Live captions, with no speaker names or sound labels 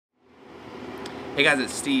Hey guys,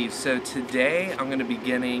 it's Steve. So today I'm going to be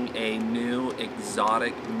beginning a new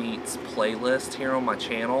exotic meats playlist here on my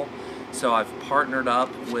channel. So I've partnered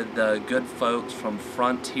up with the good folks from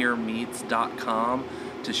frontiermeats.com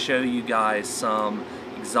to show you guys some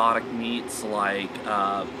exotic meats like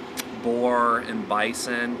boar and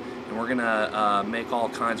bison, and we're gonna make all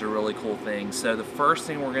kinds of really cool things. So the first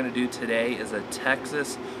thing we're gonna do today is a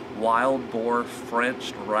Texas wild boar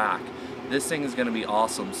French rack. This thing is gonna be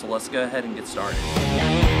awesome, so let's go ahead and get started.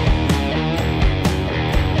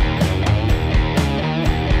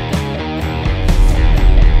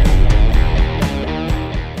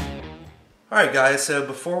 Alright guys, so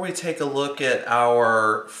before we take a look at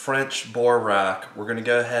our French boar rack, we're going to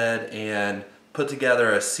go ahead and put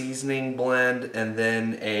together a seasoning blend and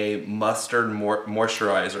then a mustard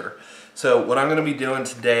moisturizer. So what I'm going to be doing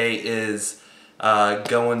today is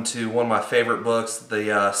going to one of my favorite books,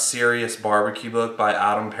 the Serious Barbecue book by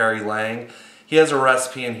Adam Perry Lang. He has a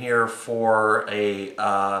recipe in here for a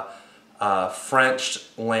French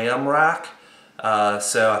lamb rack.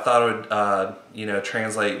 So I thought it would,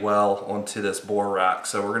 translate well onto this boar rack.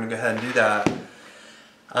 So we're going to go ahead and do that.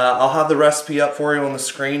 I'll have the recipe up for you on the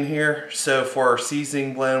screen here. So for our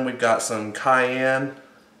seasoning blend, we've got some cayenne,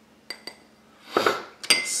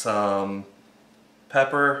 some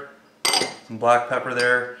pepper, some black pepper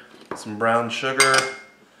there, some brown sugar,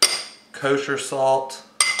 kosher salt,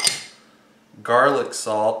 garlic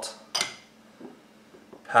salt,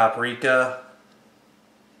 paprika,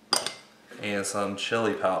 and some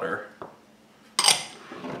chili powder.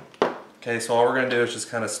 Okay, so all we're going to do is just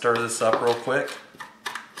kind of stir this up real quick.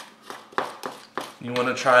 You want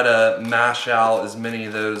to try to mash out as many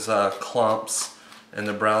of those clumps in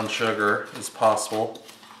the brown sugar as possible.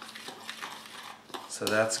 So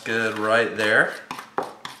that's good right there.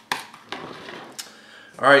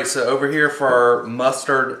 Alright, so over here for our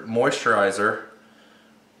mustard moisturizer,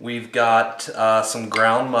 we've got some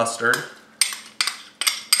ground mustard.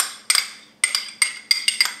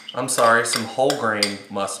 Some whole grain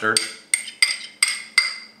mustard.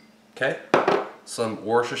 Okay, some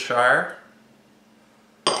Worcestershire,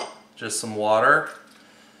 just some water,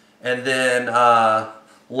 and then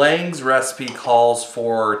Lang's recipe calls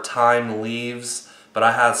for thyme leaves, but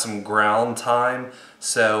I had some ground thyme,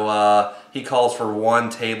 so he calls for 1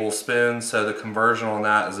 tablespoon, so the conversion on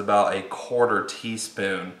that is about a 1/4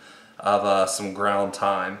 teaspoon of some ground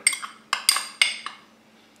thyme.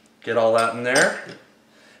 Get all that in there.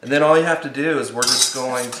 And then all you have to do is we're just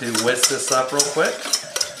going to whisk this up real quick.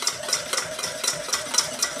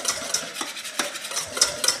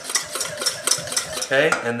 Okay,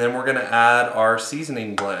 and then we're going to add our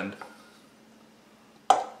seasoning blend.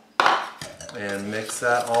 And mix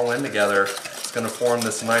that all in together. It's going to form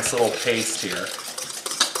this nice little paste here.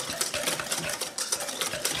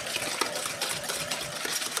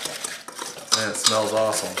 And it smells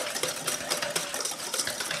awesome.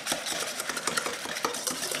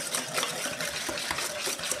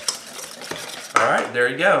 Alright, there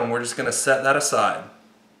you go, and we're just going to set that aside.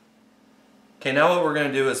 Okay, now what we're going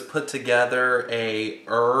to do is put together a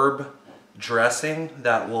herb dressing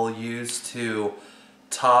that we'll use to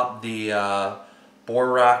top the boar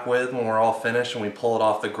rack with when we're all finished and we pull it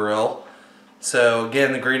off the grill. So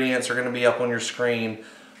again, the ingredients are going to be up on your screen.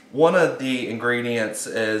 One of the ingredients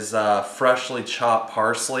is freshly chopped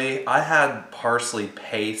parsley. I had parsley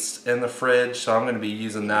paste in the fridge, so I'm going to be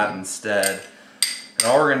using that instead. And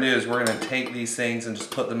all we're going to do is we're going to take these things and just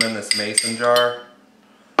put them in this mason jar.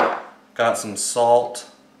 Got some salt,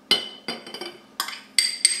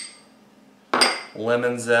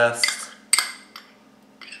 lemon zest,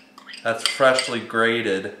 that's freshly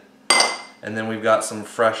grated, and then we've got some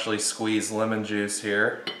freshly squeezed lemon juice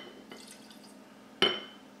here.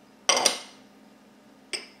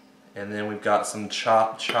 And then we've got some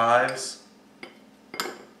chopped chives.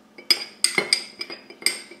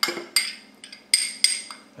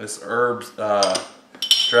 This herb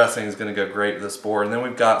dressing is going to go great with this boar. And then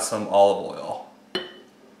we've got some olive oil.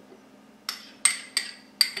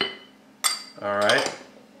 Alright.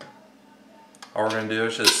 All we're going to do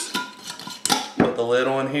is just put the lid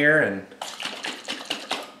on here and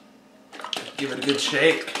give it a good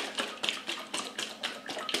shake.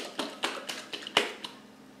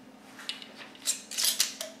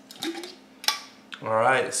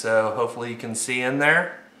 Alright, so hopefully you can see in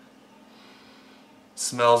there.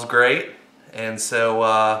 Smells great, and so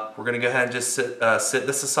we're going to go ahead and just sit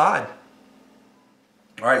this aside.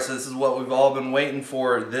 Alright, so this is what we've all been waiting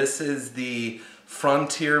for. This is the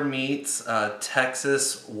Frontier Meats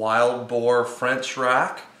Texas Wild Boar French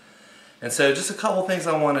Rack. And so just a couple things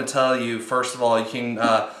I want to tell you. First of all, you can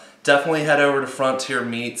definitely head over to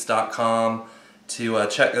frontiermeats.com to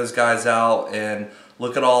check those guys out and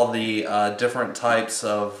look at all the different types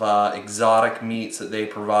of exotic meats that they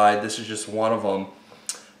provide. This is just one of them.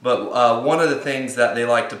 But one of the things that they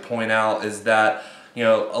like to point out is that, you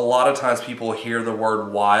know, a lot of times people hear the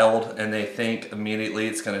word wild and they think immediately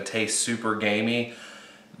it's going to taste super gamey.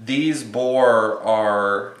 These boar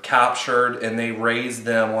are captured and they raise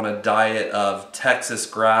them on a diet of Texas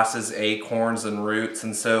grasses, acorns, and roots,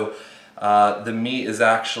 and so the meat is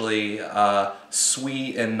actually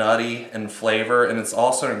sweet and nutty in flavor, and it's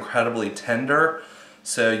also incredibly tender.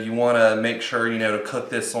 So you want to make sure, you know, to cook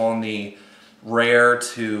this on the rare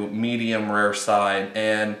to medium rare side.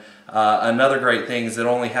 And another great thing is it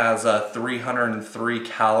only has 303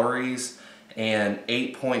 calories and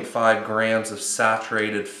 8.5 grams of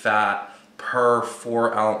saturated fat per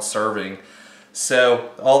 4-ounce serving.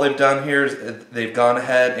 So all they've done here is they've gone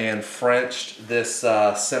ahead and Frenched this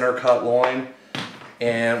center cut loin,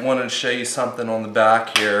 and wanted to show you something on the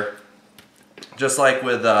back here. Just like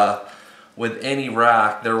with any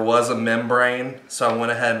rack, there was a membrane, so I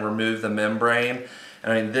went ahead and removed the membrane.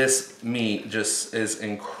 I mean, this meat just is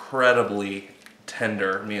incredibly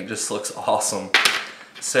tender. I mean, it just looks awesome.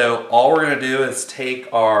 So all we're going to do is take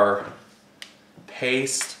our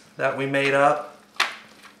paste that we made up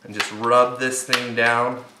and just rub this thing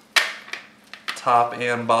down, top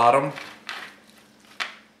and bottom.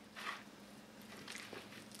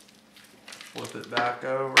 Flip it back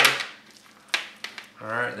over.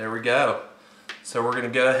 Alright, there we go. So we're going to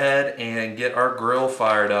go ahead and get our grill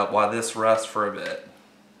fired up while this rests for a bit.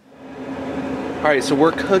 Alright, so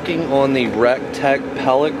we're cooking on the RecTech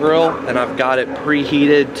pellet grill, and I've got it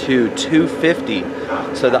preheated to 250.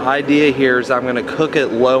 So the idea here is I'm going to cook it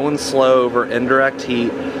low and slow over indirect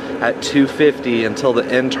heat at 250 until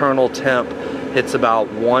the internal temp hits about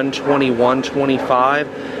 120, 125,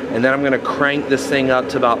 and then I'm going to crank this thing up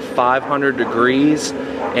to about 500 degrees,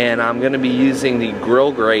 and I'm going to be using the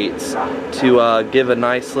grill grates to give a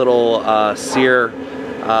nice little sear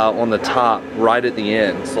on the top right at the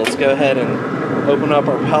end. So let's go ahead and open up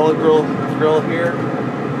our pellet grill here.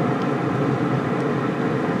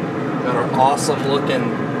 Got our awesome looking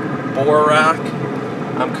boar rack.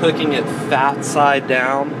 I'm cooking it fat side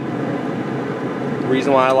down. The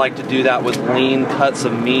reason why I like to do that with lean cuts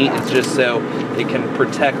of meat is just so it can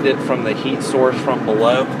protect it from the heat source from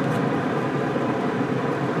below.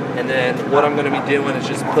 And then what I'm going to be doing is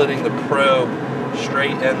just putting the probe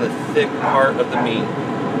straight in the thick part of the meat.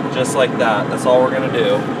 Just like that. That's all we're going to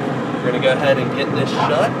do. We're going to go ahead and get this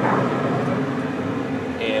shut,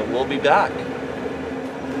 and we'll be back.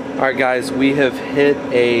 Alright guys, we have hit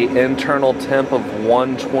an internal temp of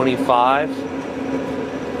 125.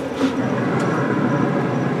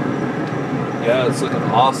 Yeah, it's looking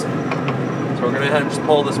awesome. So we're going to go ahead and just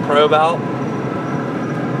pull this probe out.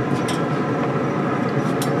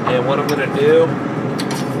 And what I'm going to do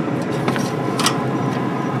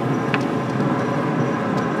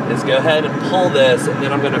is go ahead and pull this, and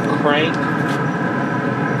then I'm going to crank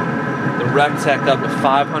the RecTech up to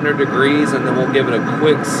 500 degrees, and then we'll give it a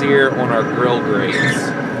quick sear on our grill grates.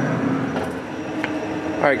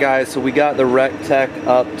 Alright guys, so we got the RecTech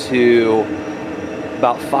up to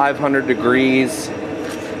about 500 degrees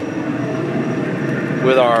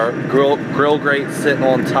with our grill grate sitting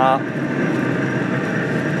on top. So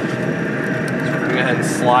we're going to go ahead and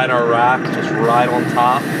slide our rack just right on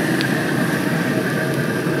top.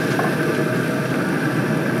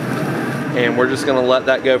 And we're just going to let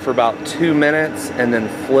that go for about 2 minutes and then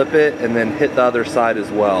flip it and then hit the other side as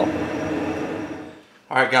well.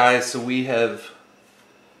 Alright guys, so we have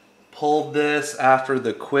pulled this after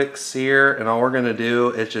the quick sear, and all we're going to do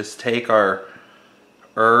is just take our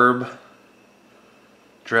herb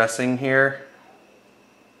dressing here,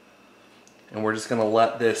 and we're just going to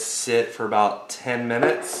let this sit for about 10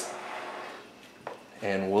 minutes,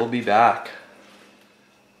 and we'll be back.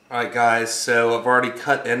 Alright guys, so I've already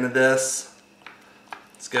cut into this.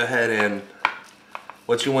 Let's go ahead and,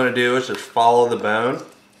 what you want to do is just follow the bone.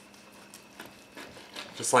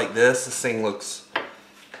 Just like this. This thing looks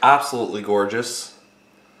absolutely gorgeous.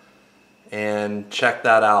 And check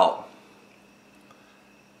that out.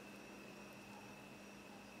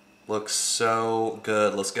 Looks so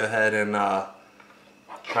good. Let's go ahead and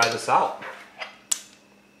try this out.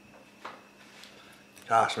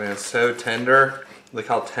 Gosh man, it's so tender. Look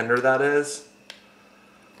how tender that is.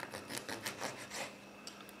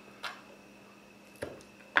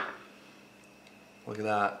 Look at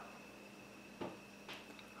that.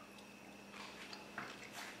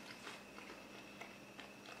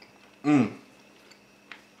 Mmm.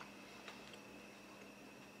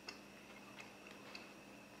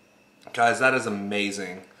 Guys, that is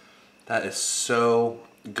amazing. That is so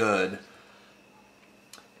good.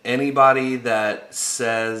 Anybody that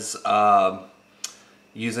says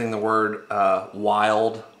using the word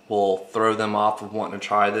wild will throw them off of wanting to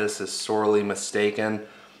try this is sorely mistaken.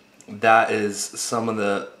 That is some of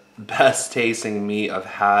the best tasting meat I've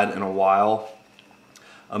had in a while.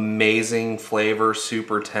 Amazing flavor,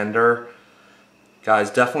 super tender.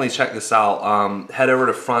 Guys, definitely check this out. Head over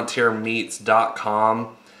to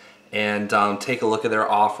frontiermeats.com and take a look at their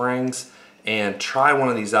offerings and try one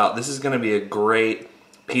of these out. This is going to be a great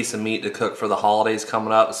piece of meat to cook for the holidays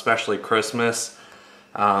coming up, especially Christmas.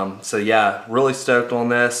 So yeah, really stoked on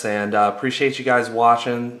this, and appreciate you guys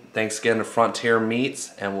watching. Thanks again to Frontier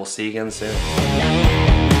Meats, and we'll see you again soon.